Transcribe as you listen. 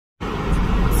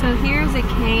So here's a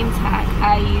Cane's hack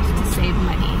I use to save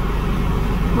money.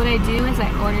 What I do is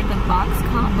I order the box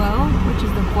combo, which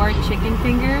is the 4 chicken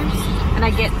fingers, and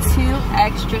I get 2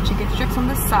 extra chicken strips on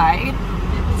the side,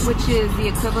 which is the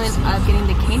equivalent of getting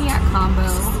the Caniac combo,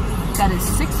 that is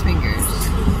 6 fingers.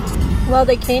 Well,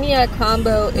 the Caniac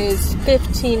combo is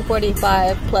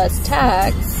 $15.45 plus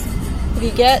tax. If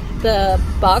you get the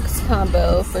box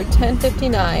combo for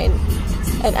 $10.59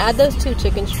 and add those 2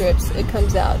 chicken strips, it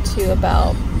comes out to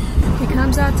about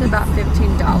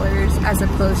 $15 as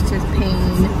opposed to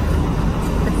paying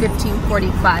the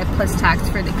 $15.45 plus tax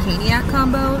for the Caniac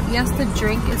combo. Yes, the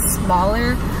drink is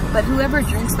smaller, but whoever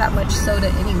drinks that much soda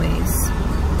anyways.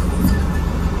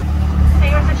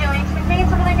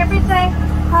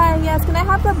 Hi, yes, can I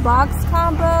have the box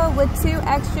combo with 2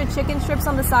 extra chicken strips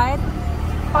on the side?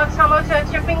 Box combo, 2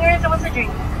 extra fingers, and what's the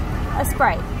drink? A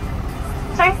Sprite.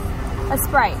 Sorry? A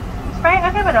Sprite. Sprite?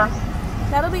 Okay, what else?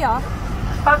 That'll be all.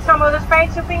 Box combo, the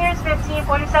Sprite, 2 fingers,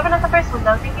 $15.47 at the first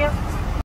window, thank you.